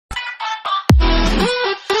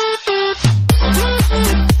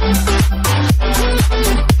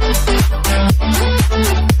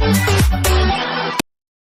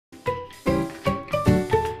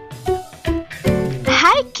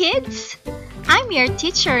I'm your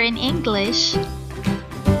teacher in English.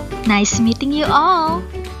 Nice meeting you all.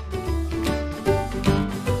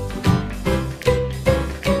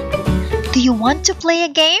 Do you want to play a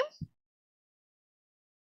game?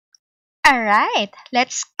 Alright,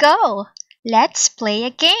 let's go. Let's play a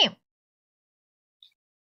game.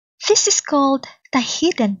 This is called the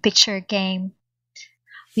hidden picture game.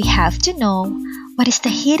 We have to know what is the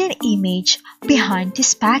hidden image behind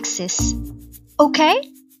these boxes. Okay?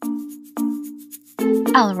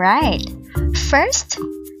 Alright, first,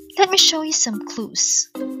 let me show you some clues.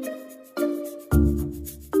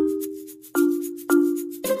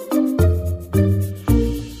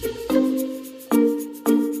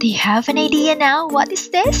 Do you have an idea now? What is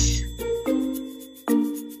this?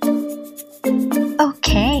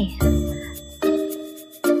 Okay.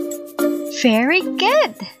 Very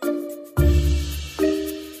good.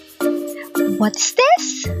 What's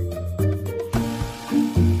this?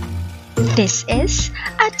 This is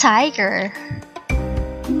a tiger.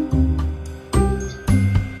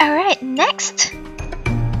 Alright, next.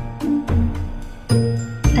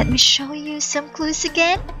 Let me show you some clues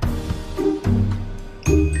again.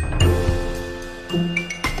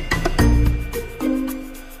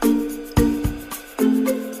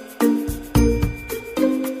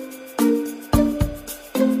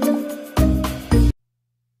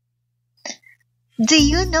 Do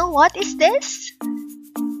you know what is this?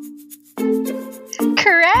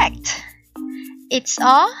 Correct! It's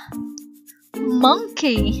a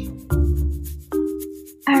monkey.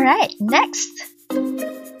 Alright, next.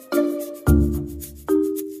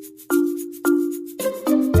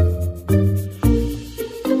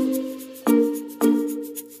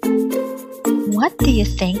 What do you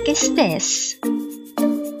think is this?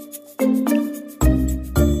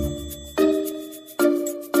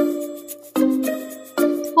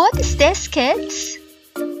 What is this, kids?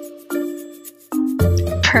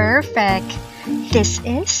 Perfect! This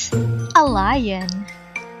is a lion.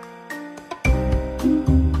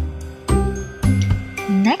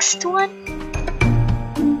 Next one.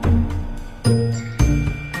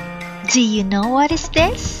 Do you know what is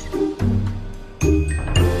this?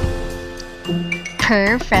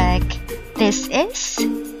 Perfect! This is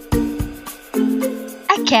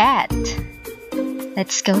a cat.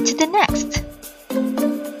 Let's go to the next.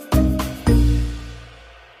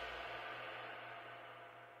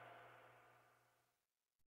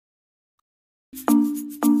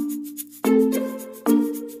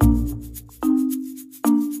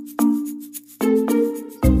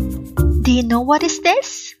 Do you know what is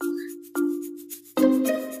this?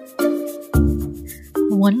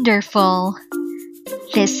 Wonderful!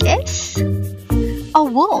 This is a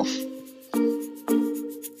wolf.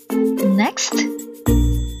 Next.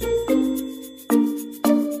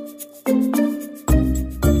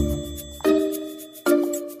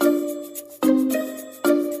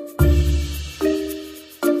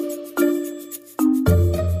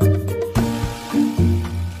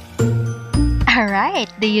 Alright,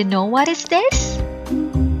 do you know what is this?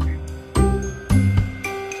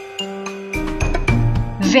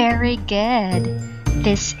 Very good.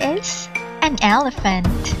 This is an elephant.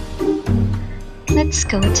 Let's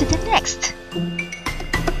go to the next.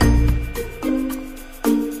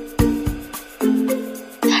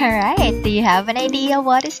 Alright, do you have an idea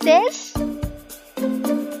what is this?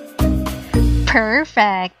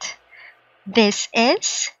 Perfect. This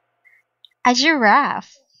is a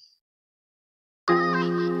giraffe.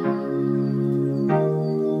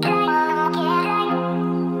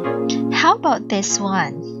 How about this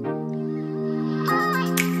one?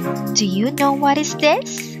 Do you know what is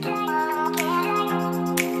this?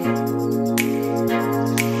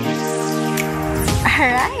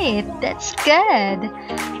 Alright, that's good.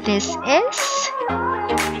 This is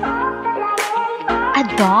a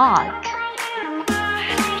dog.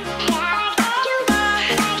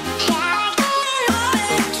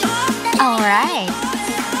 Alright,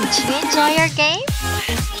 did you enjoy your game?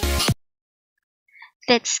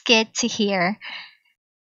 That's good to hear.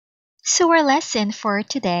 So our lesson for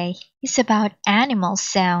today is about animal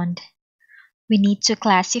sound. We need to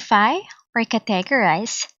classify or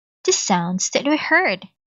categorize the sounds that we heard.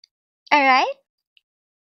 Alright?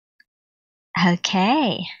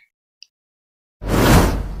 Okay.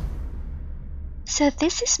 So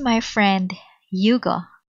this is my friend Hugo.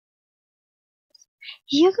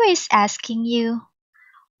 Hugo is asking you,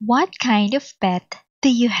 what kind of pet do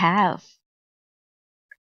you have?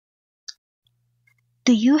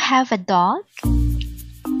 Do you have a dog?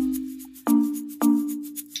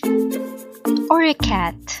 Or a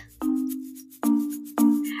cat?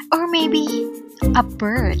 Or maybe a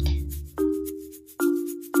bird?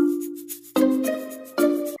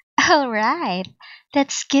 Alright,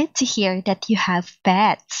 that's good to hear that you have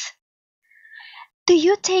pets. Do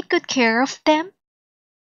you take good care of them?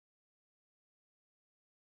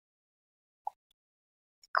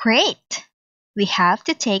 Great! We have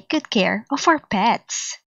to take good care of our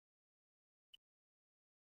pets.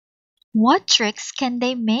 What tricks can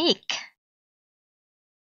they make?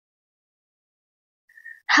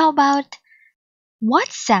 How about what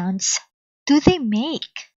sounds do they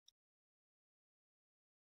make?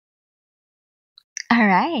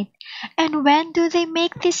 Alright, and when do they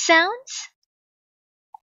make these sounds?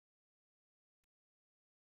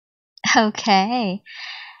 Okay.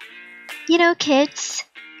 You know, kids,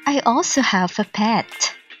 I also have a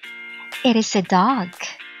pet. It is a dog.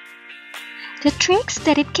 The tricks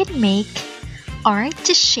that it can make are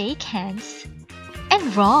to shake hands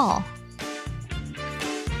and roll.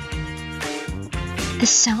 The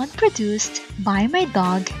sound produced by my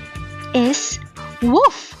dog is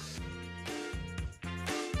woof.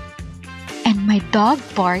 And my dog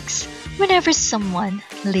barks whenever someone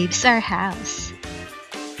leaves our house.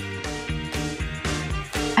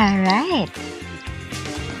 Alright.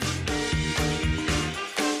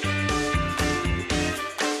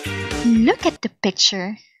 Look at the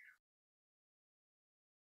picture.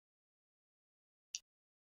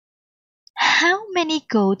 How many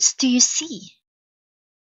goats do you see?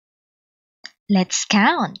 Let's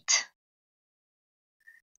count.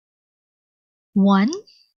 1,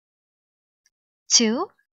 2,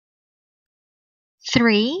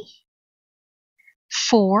 3,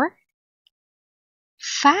 4,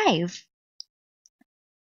 5.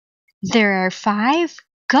 There are 5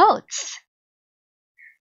 goats.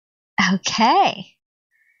 Okay.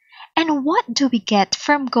 And what do we get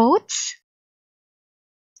from goats?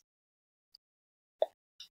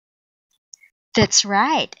 That's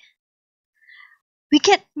right. We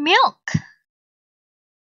get milk.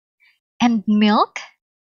 And milk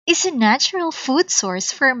is a natural food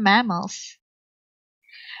source for mammals.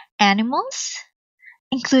 Animals,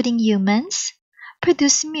 including humans,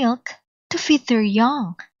 produce milk to feed their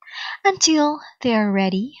young until they are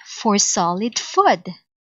ready for solid food.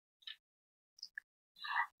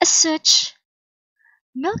 As such,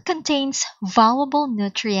 milk contains valuable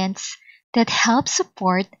nutrients that help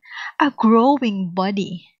support a growing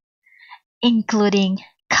body, including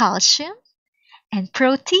calcium and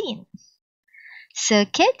protein. So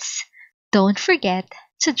kids, don't forget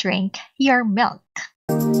to drink your milk.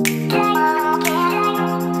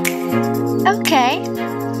 Okay,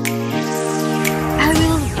 I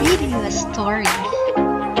will read you a story.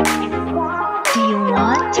 Do you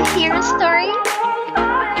want to hear a story?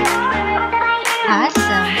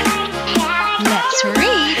 Awesome. Let's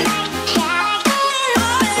read.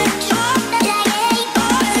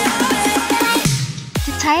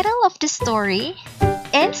 The title of the story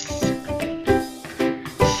is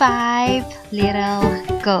 5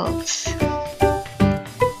 Little Goats.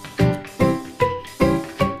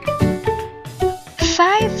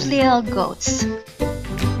 5 Little Goats.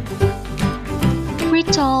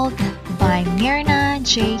 Retold by Myrna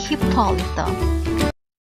J. Hippolito.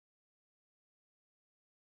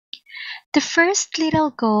 The first little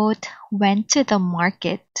goat went to the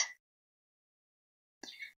market.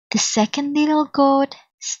 The second little goat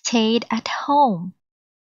stayed at home.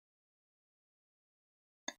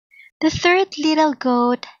 The third little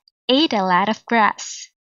goat ate a lot of grass.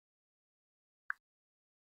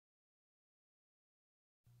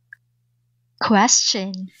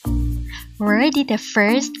 Question: where did the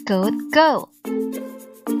first goat go?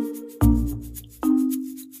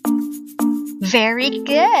 Very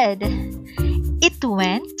good. It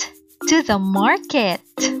went to the market.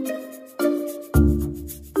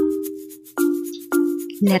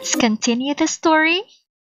 Let's continue the story.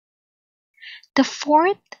 The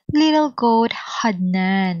fourth little goat had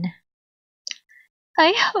none.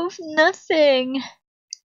 I have nothing,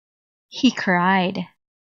 he cried.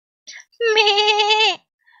 Me,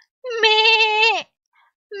 me,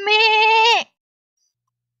 me.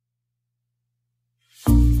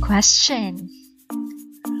 Question: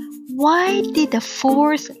 why did the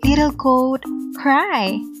fourth little goat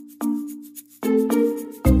cry?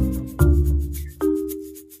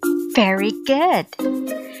 Very good.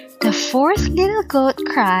 The fourth little goat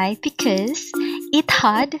cried because it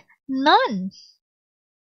had none.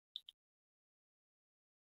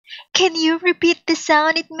 Can you repeat the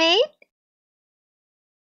sound it made?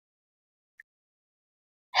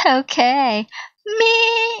 Okay.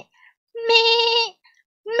 Me, me,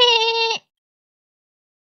 me.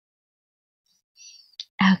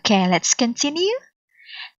 Okay, let's continue.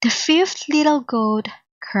 The fifth little goat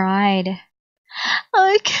cried.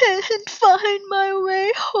 I can't find my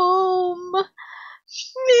way home.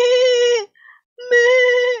 Me, me,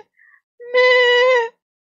 me.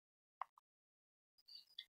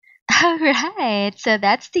 Alright, so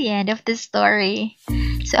that's the end of the story.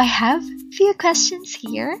 So I have a few questions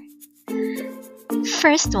here.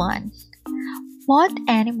 First one. What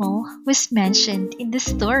animal was mentioned in the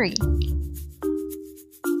story?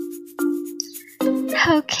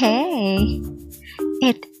 Okay,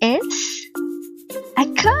 it is a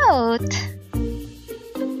goat.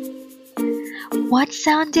 What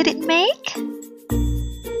sound did it make?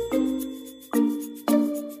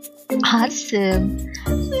 Awesome.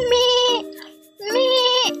 Me,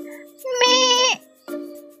 me, me.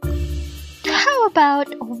 How about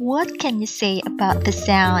what can you say about the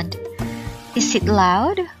sound? Is it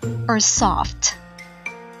loud or soft?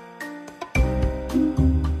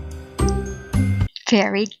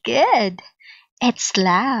 Very good. It's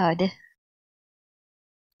loud.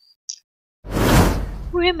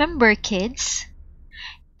 Remember, kids,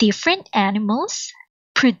 different animals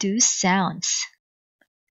produce sounds.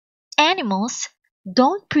 Animals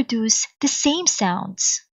don't produce the same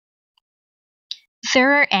sounds.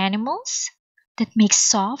 There are animals that make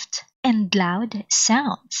soft and loud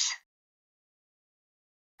sounds.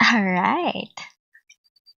 Alright.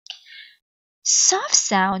 Soft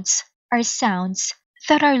sounds are sounds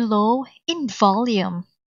that are low in volume.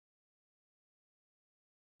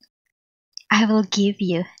 I will give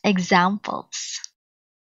you examples.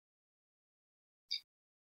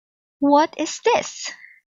 What is this?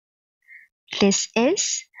 This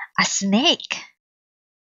is a snake.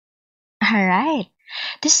 Alright.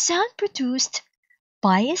 The sound produced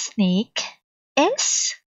by a snake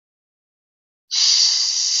is shh.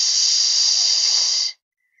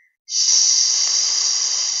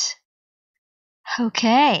 Shh.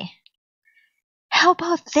 Okay. How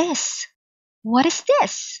about this? What is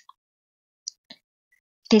this?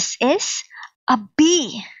 This is a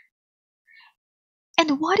bee.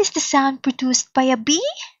 And what is the sound produced by a bee?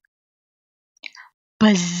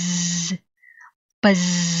 Buzz.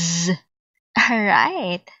 Buzz.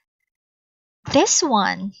 Alright. This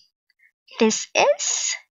one. This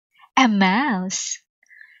is a mouse.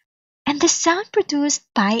 And the sound produced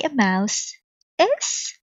by a mouse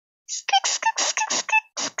is squeak, squeak, squeak, squeak,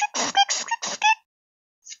 squeak, squeak, squeak, squeak,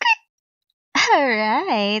 squeak.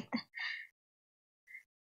 Alright.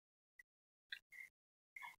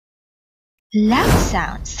 Loud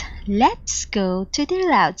sounds. Let's go to the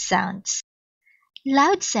loud sounds.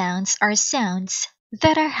 Loud sounds are sounds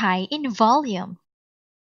that are high in volume.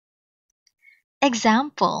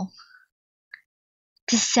 Example.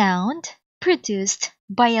 The sound produced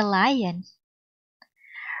by a lion.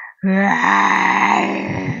 Roar,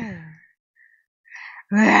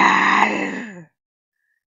 roar.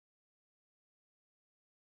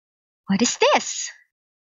 What is this?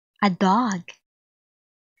 A dog.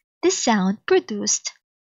 The sound produced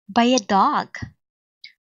by a dog.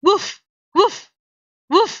 Woof, woof,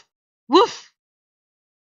 woof, woof.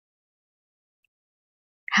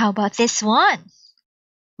 How about this one?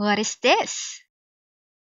 What is this?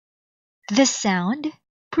 The sound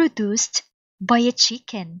produced by a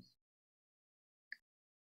chicken.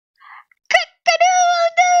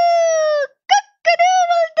 Cock-a-doodle-doo!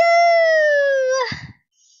 Cock-a-doodle-doo!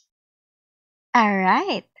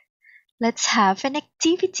 Alright, let's have an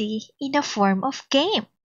activity in the form of game.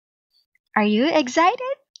 Are you excited?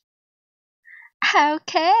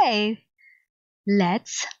 Okay,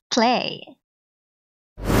 let's play.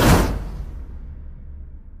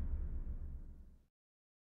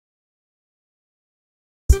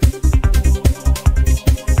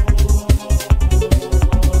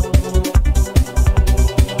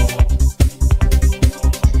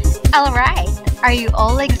 Alright, are you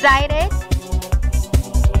all excited?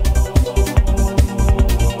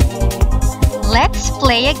 Let's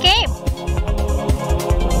play a game.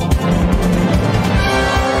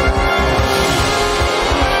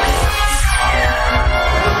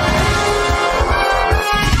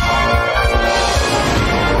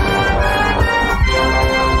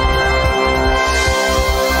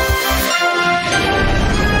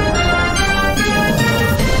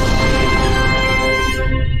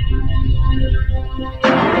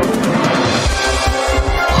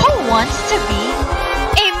 Who wants to be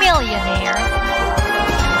a millionaire?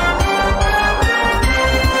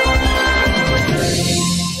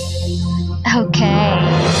 Okay,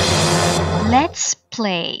 let's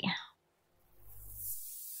play.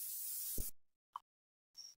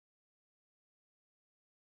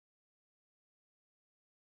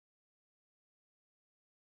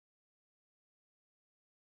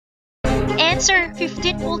 Answer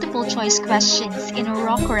 15 multiple choice questions in a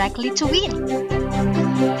row correctly to win.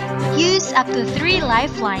 Use up to 3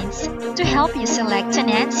 lifelines to help you select an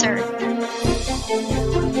answer.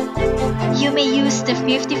 You may use the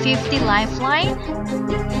 50-50 lifeline,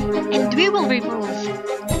 and we will remove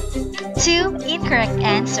 2 incorrect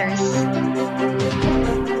answers.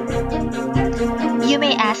 You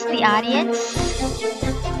may ask the audience,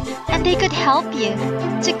 and they could help you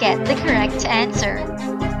to get the correct answer.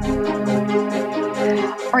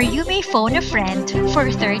 Or you may phone a friend for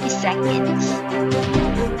 30 seconds.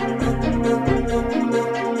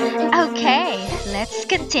 Okay, let's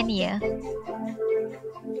continue.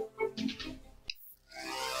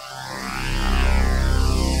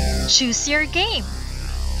 Choose your game.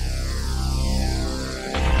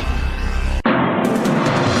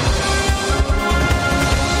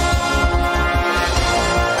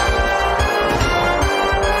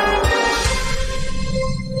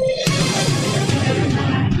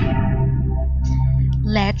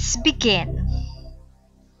 Let's begin.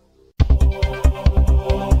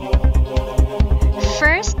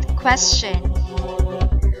 First question.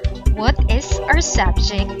 What is our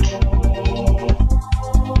subject?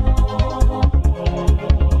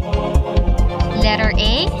 Letter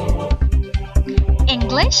A,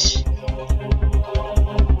 English.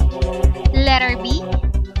 Letter B,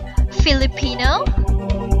 Filipino.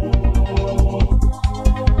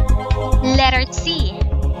 Letter C,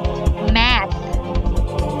 Math.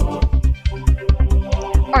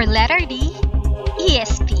 Or letter D,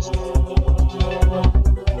 ESP.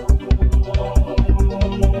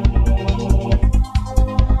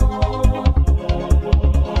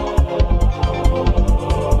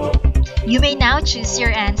 You may now choose your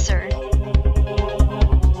answer.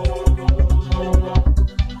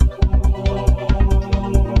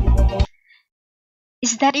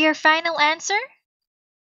 Is that your final answer?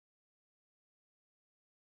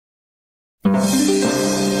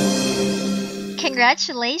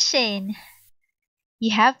 Congratulations!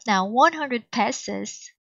 You have now 100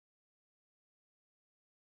 pesos.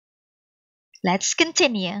 Let's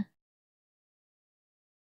continue.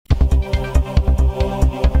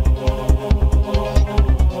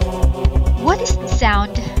 What is the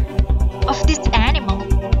sound of this animal?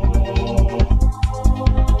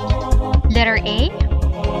 Letter A,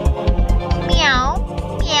 meow,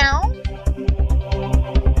 meow.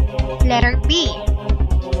 Letter B,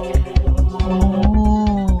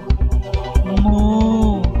 moo,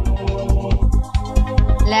 moo.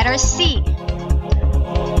 Letter C,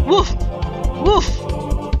 woof, woof,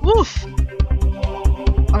 woof.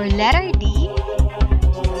 Or letter D,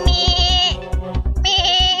 meh,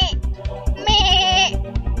 meh, meh.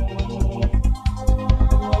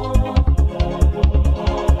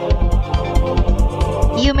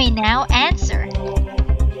 You may now answer.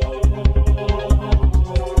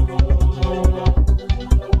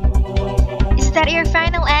 Is that your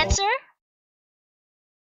final answer?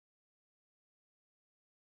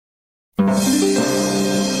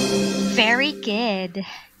 Very good.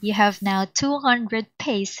 You have now 200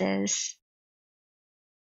 pesos.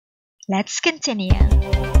 Let's continue.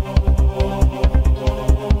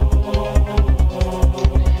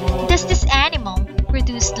 Does this animal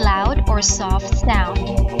produce loud or soft sound?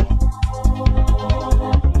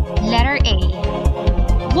 Letter A,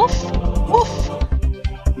 woof, woof.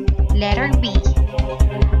 Letter B,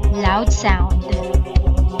 loud sound.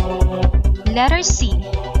 Letter C,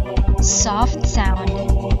 soft sound.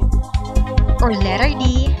 Or letter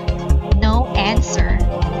D, no answer.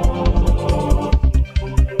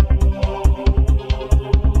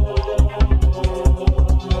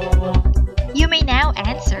 You may now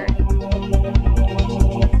answer.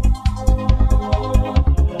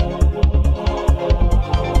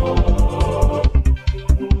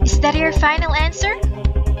 Is that your final answer?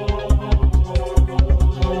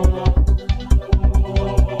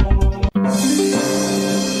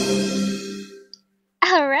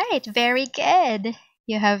 Alright, very good.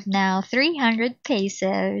 You have now 300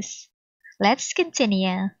 pesos. Let's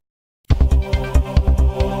continue.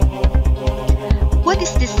 What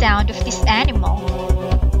is the sound of this animal?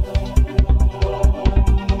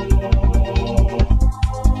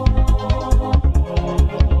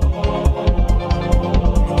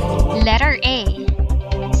 Letter A,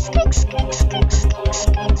 squeak, squeak, squeak, squeak,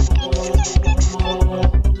 squeak, squeak, squeak, squeak, squeak.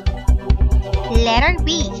 Letter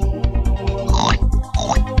B,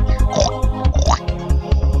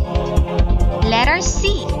 letter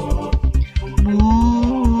C,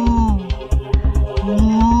 moo,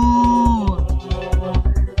 moo.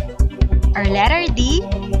 Or letter D,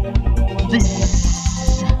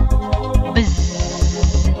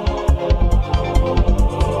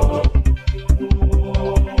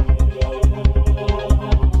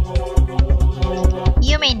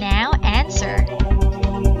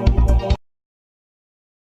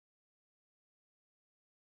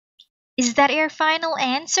 that your final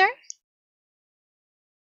answer?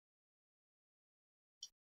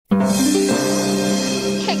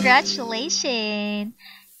 Congratulations!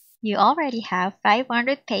 You already have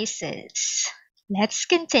 500 pesos. Let's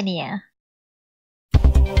continue.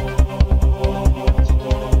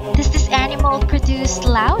 Does this animal produce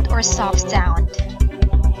loud or soft sound?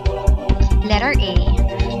 Letter A,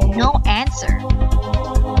 no answer.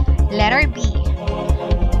 Letter B,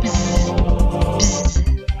 bzz, bzz.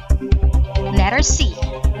 Letter C,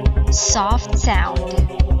 soft sound.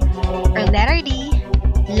 Or letter D,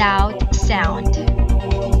 loud sound.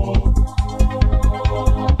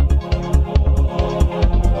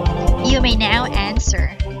 You may now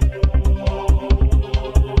answer.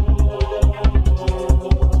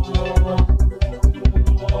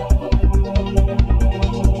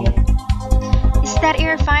 Is that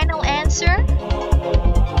your final answer?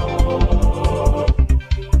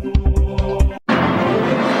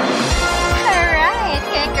 Alright,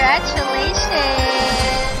 congratulations!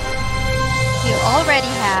 You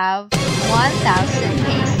already have 1,000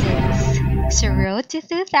 pesos. So road to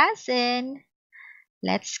 2,000.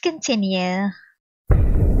 Let's continue.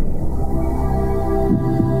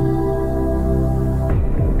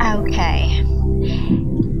 Okay.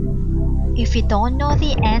 If you don't know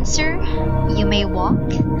the answer, you may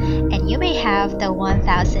walk and you may have the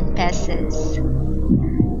 1,000 pesos.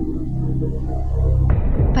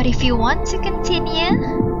 But if you want to continue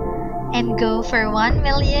and go for 1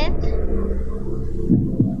 million,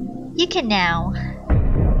 you can now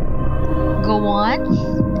go on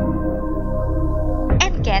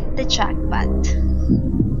and get the jackpot.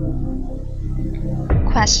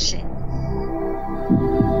 Question: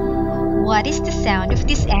 what is the sound of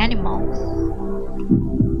this animal?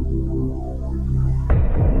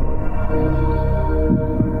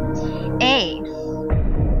 A,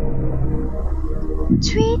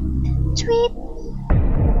 tweet, tweet.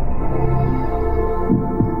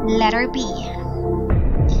 Letter B,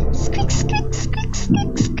 squeak, squeak, squeak,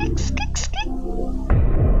 squeak, squeak, squeak, squeak.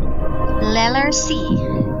 Letter C,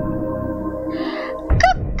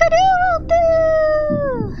 cock-a-doodle-doo.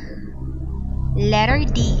 Letter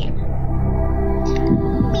D,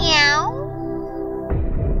 meow.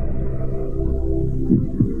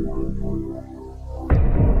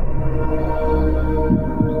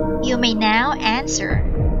 You may now answer.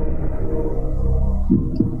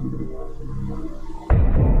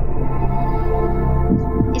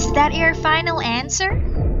 Is that your final answer?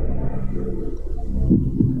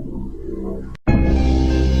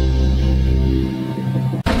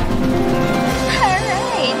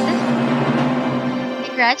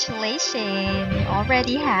 Congratulations! You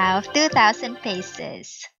already have 2,000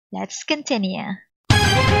 pesos. Let's continue.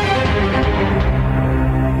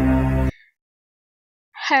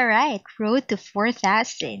 Alright, road to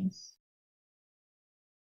 4,000.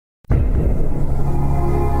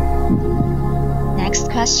 Next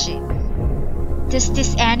question. Does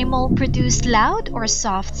this animal produce loud or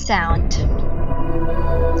soft sound?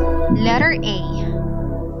 Letter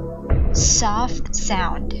A, soft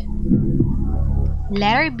sound.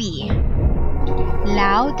 Letter B,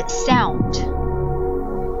 loud sound.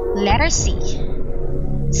 Letter C,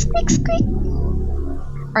 squeak squeak.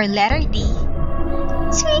 Or letter D,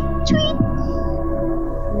 tweet tweet.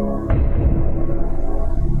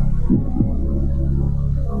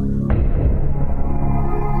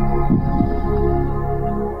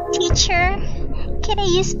 Teacher, can I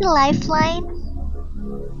use the lifeline?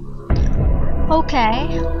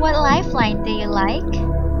 Okay, what lifeline do you like?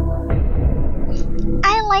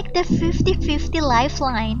 I like the 50-50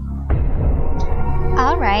 lifeline.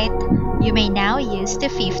 Alright, you may now use the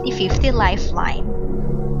 50-50 lifeline.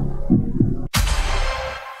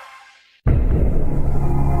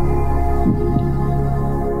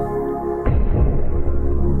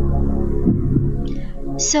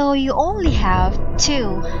 So you only have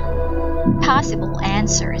 2 possible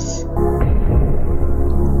answers.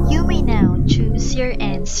 You may now choose your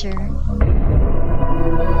answer.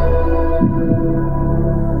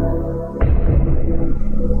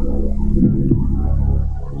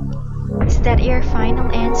 Is that your final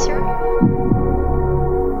answer?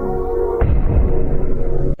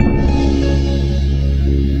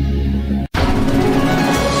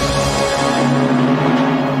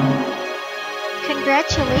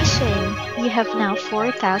 Congratulations! You have now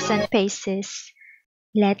 4,000 pesos.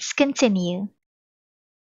 Let's continue.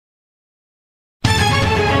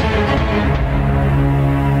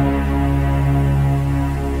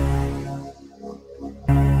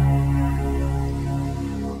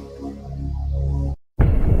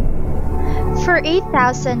 For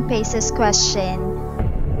 8,000 pesos question,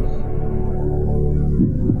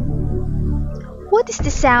 What is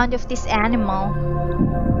the sound of this animal?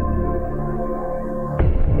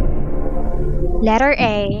 Letter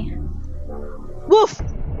A. Woof!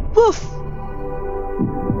 Woof!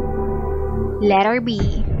 Letter B.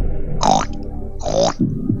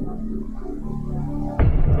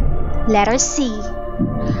 Letter C.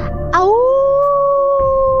 Ow!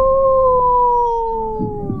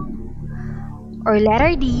 Or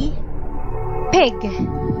letter D. Pig.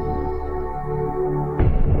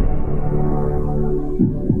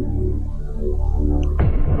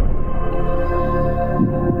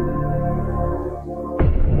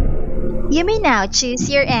 You may now choose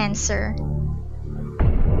your answer.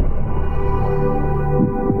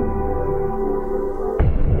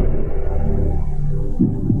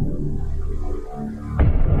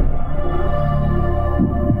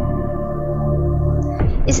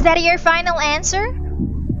 Is that your final answer?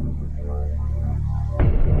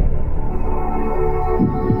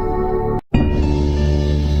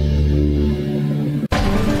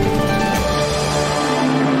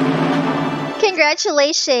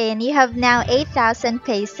 Congratulations! You have now 8,000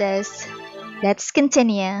 pesos. Let's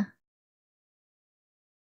continue.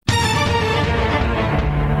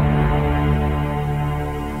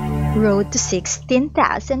 Road to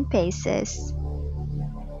 16,000 pesos.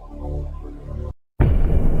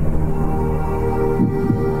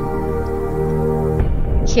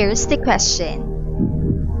 Here's the question.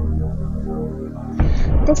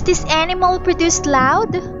 Does this animal produce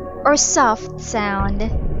loud or soft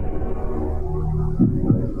sound?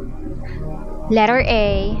 Letter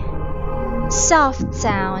A. Soft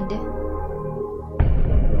sound.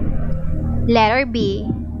 Letter B.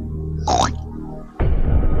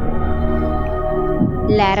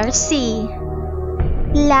 Letter C.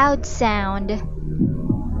 Loud sound.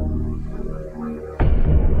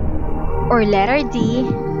 Or letter D.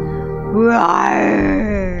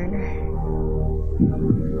 Roar.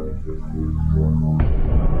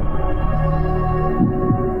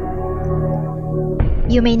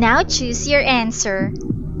 You may now choose your answer.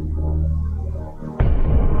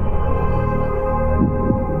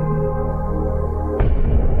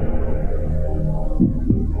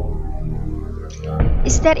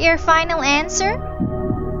 Is that your final answer?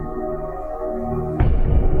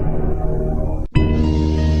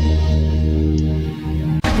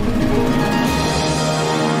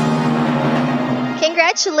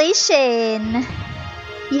 Congratulations!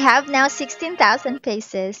 You have now 16,000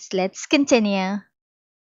 pesos. Let's continue.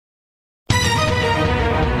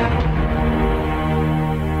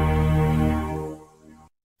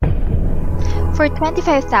 For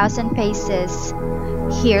 25,000 pesos,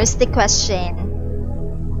 here's the question.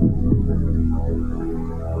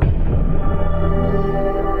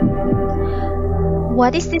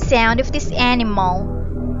 What is the sound of this animal?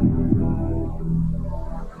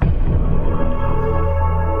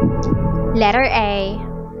 Letter A.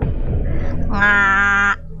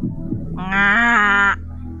 Nga. Nga.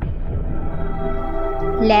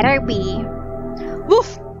 Letter B.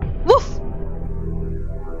 Woof! Woof!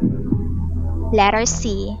 Letter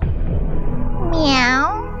C.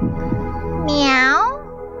 Meow. Meow.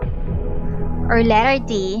 Or letter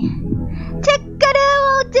D.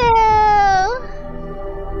 Tick-a-doodle-doo!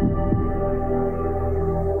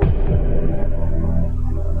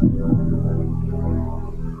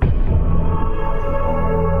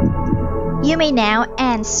 You may now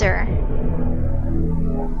answer.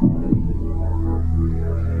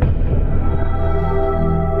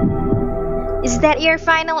 Is that your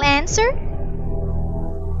final answer?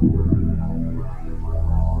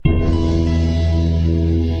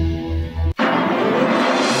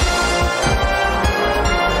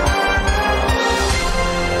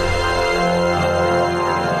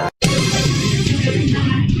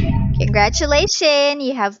 Congratulations!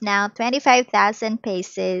 You have now 25,000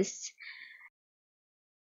 pesos.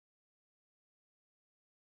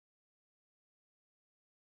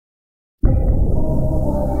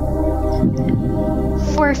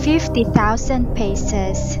 For 50,000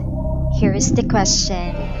 pesos, here is the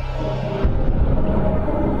question.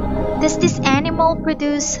 Does this animal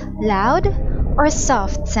produce loud or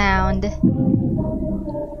soft sound?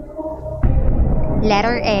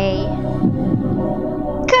 Letter A.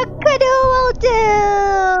 Cock-a-doodle-doo!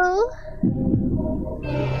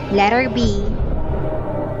 Letter B.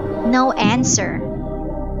 No answer.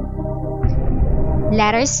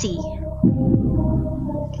 Letter C.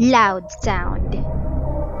 Loud sound.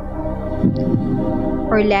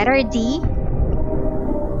 Or letter D.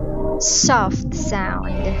 Soft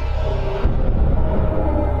sound.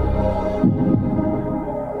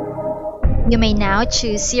 You may now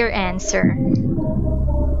choose your answer.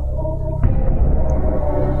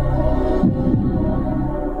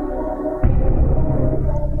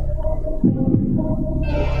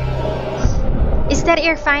 Is that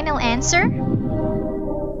your final answer?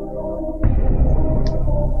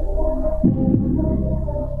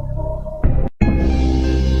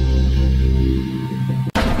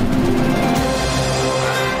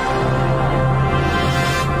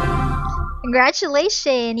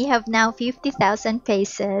 Congratulations! You have now 50,000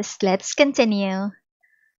 pesos. Let's continue.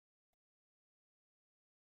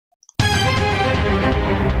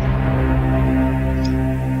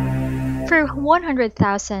 For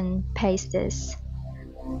 100,000 pesos,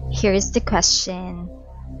 here's the question.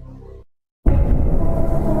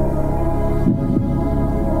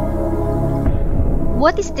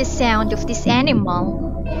 What is the sound of this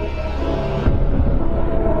animal?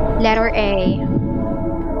 Letter A.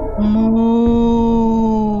 Moo.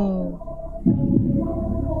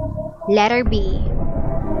 Letter B.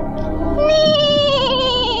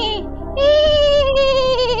 Nee.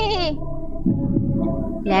 Ee.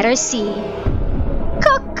 Letter C.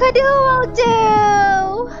 Cock-a-doodle-doo.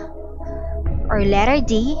 Or letter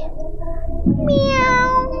D.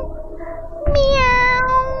 Meow. Meow.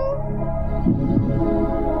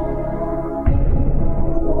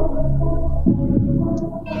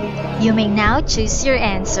 You may now choose your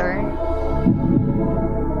answer.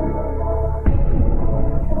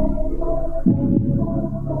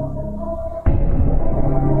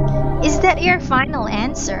 Is that your final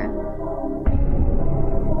answer?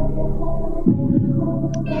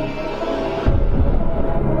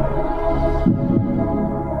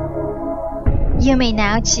 You may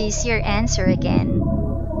now choose your answer again.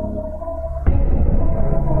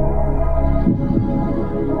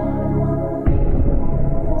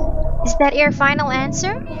 Is that your final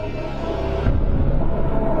answer?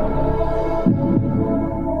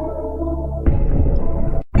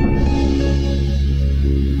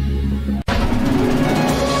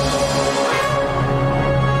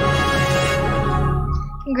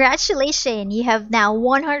 Congratulations, you have now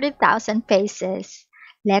 100,000 pesos.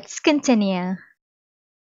 Let's continue.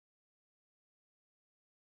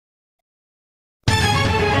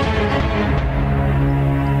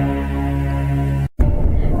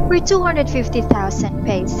 For 250,000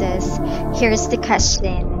 pesos, here's the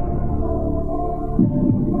question.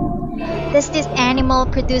 Does this animal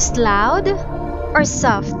produce loud or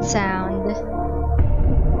soft sound?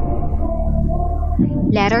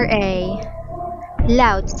 Letter A.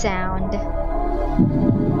 Loud sound.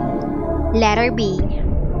 Letter B.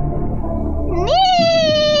 Nee!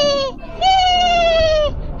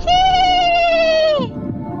 Hee! Hee!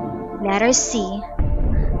 Letter C.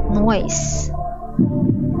 Noise.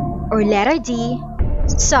 Or letter D.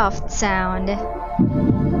 Soft sound.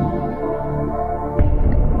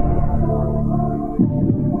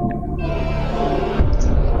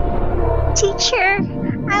 Teacher,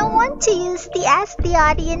 I want to use the Ask the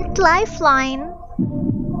Audience lifeline.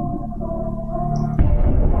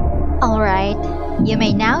 Alright, you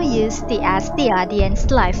may now use the Ask the Audience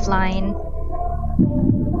lifeline.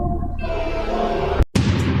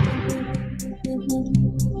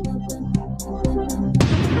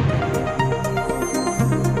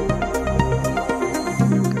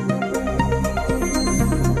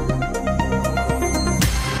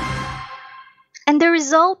 And the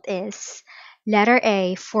result is letter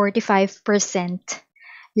A 45%,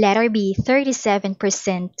 letter B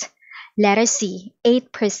 37%, letter C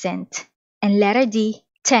 8%, and letter D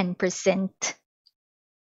 10%.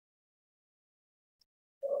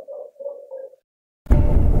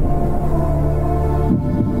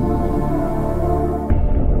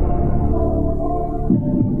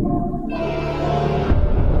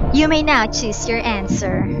 You may now choose your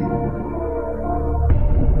answer.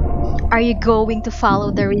 Are you going to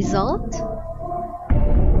follow the result?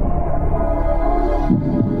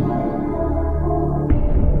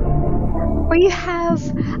 Or you have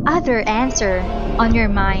other answer on your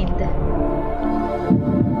mind?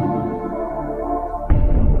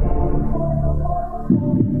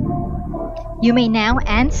 You may now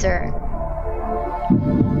answer.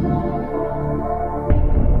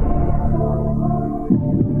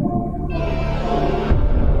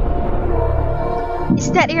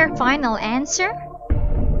 Is that your final answer?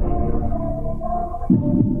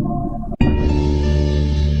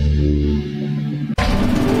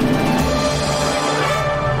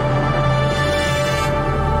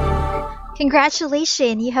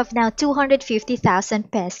 Congratulations, you have now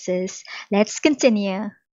 250,000 pesos. Let's continue.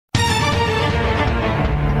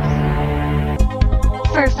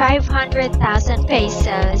 For 500,000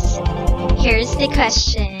 pesos, here's the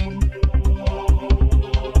question.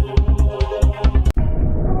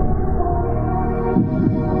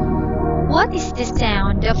 What is the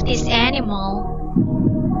sound of this animal?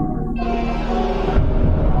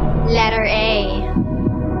 Letter A.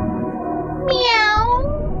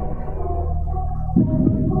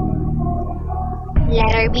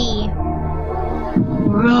 Letter B.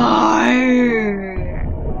 Roar.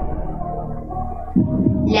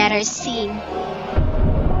 Letter C.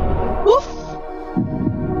 Woof.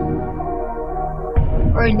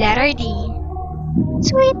 Or letter D.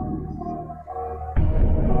 Tweet.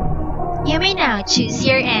 You may now choose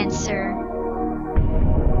your answer.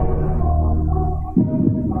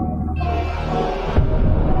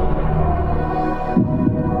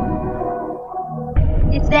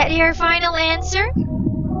 Is that your final answer?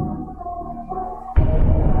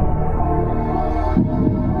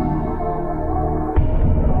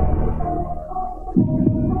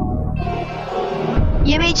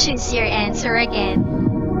 You may choose your answer again.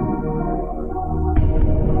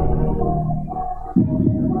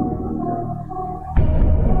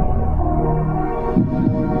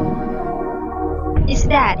 Is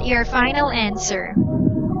that your final answer?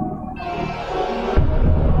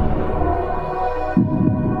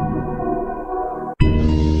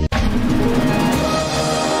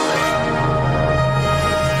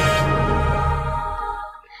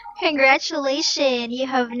 Congratulations! You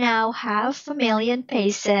have now 500,000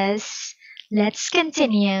 pesos. Let's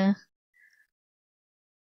continue.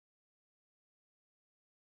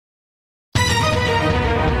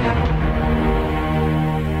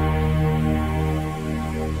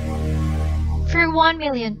 For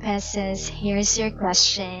 1,000,000 pesos, here's your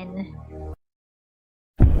question.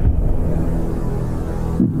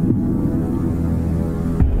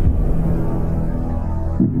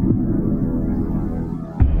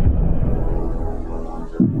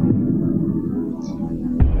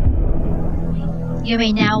 You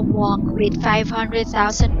may now walk with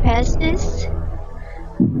 500,000 pesos,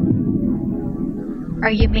 or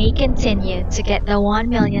you may continue to get the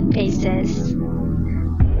 1,000,000 pesos.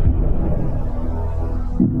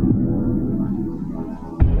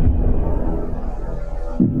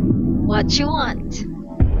 What you want?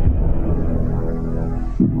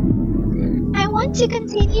 I want to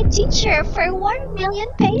continue, teacher, for 1,000,000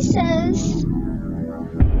 pesos.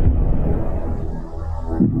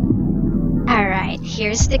 Alright,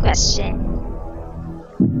 here's the question.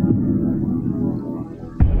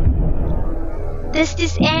 Does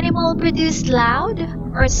this animal produce loud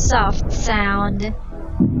or soft sound?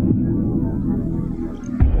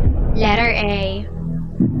 Letter A.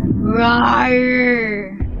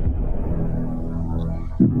 Roar.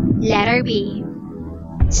 Letter B.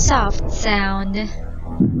 Soft sound.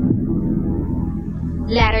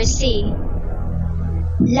 Letter C.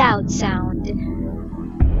 Loud sound.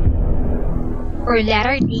 Or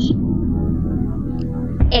letter D.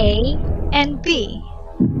 A and B.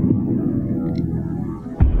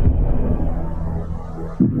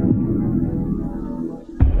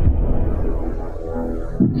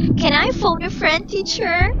 Can I phone a friend,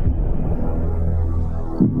 teacher?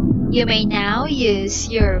 You may now use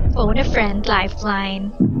your phone a friend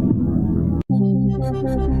lifeline.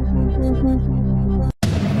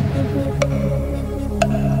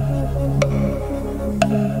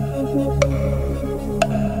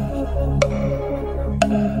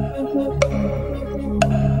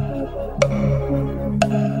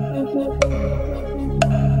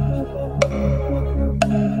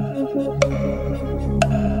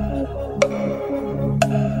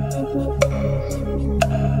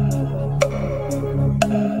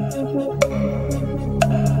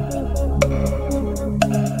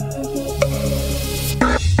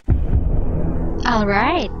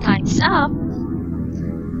 Alright, time's up.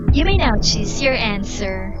 You may now choose your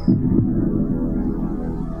answer.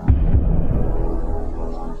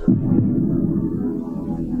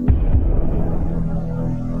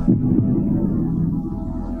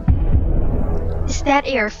 Is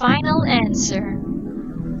that your final answer?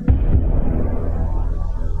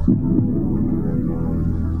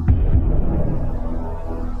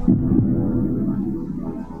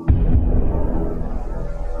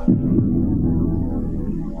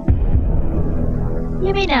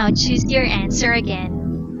 You may now choose your answer again.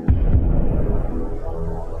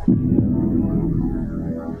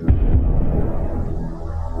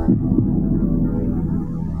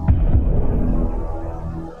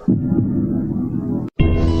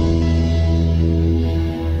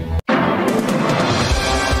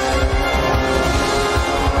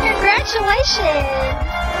 Congratulations!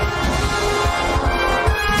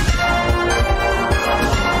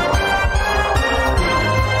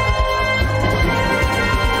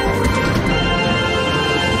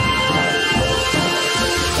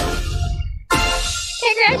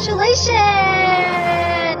 Congratulations!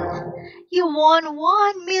 You won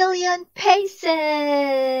 1,000,000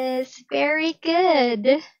 pesos! Very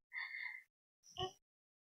good!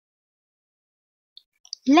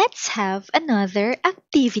 Let's have another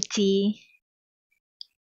activity.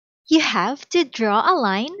 You have to draw a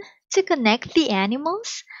line to connect the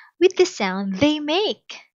animals with the sound they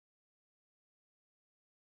make.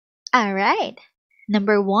 Alright,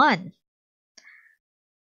 number 1.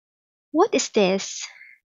 What is this?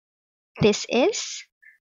 This is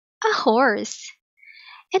a horse.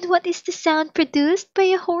 And what is the sound produced by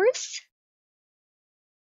a horse?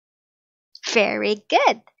 Very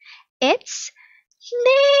good. It's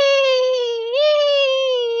neigh.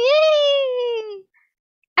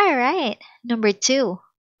 Alright, number 2.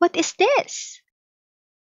 What is this?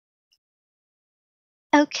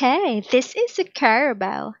 Okay, this is a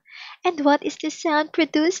carabao. And what is the sound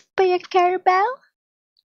produced by a carabao?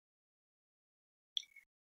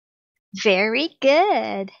 Very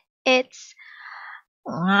good. It's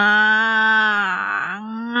alright.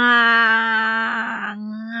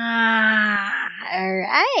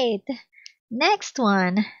 Next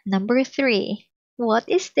one, number 3. What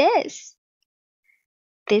is this?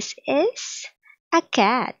 This is a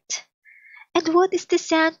cat. And what is the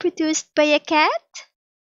sound produced by a cat?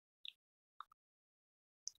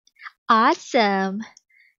 Awesome.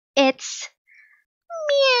 It's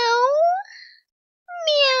meow,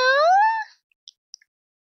 meow.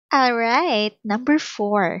 Alright, number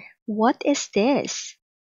 4. What is this?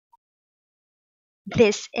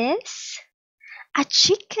 This is a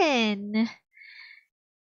chicken.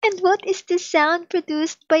 And what is the sound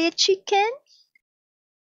produced by a chicken?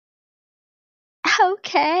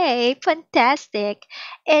 Okay, fantastic.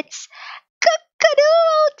 It's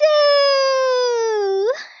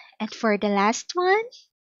cock-a-doodle-doo. And for the last one,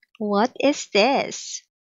 what is this?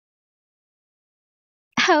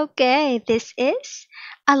 Okay, this is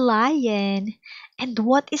a lion. And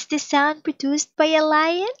what is the sound produced by a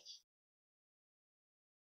lion?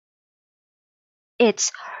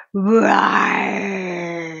 It's roar.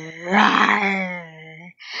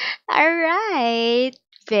 Roar. All right,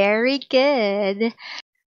 very good.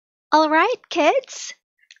 All right, kids.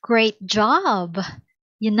 Great job.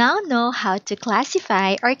 You now know how to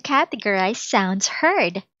classify or categorize sounds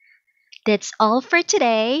heard. That's all for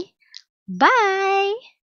today. Bye!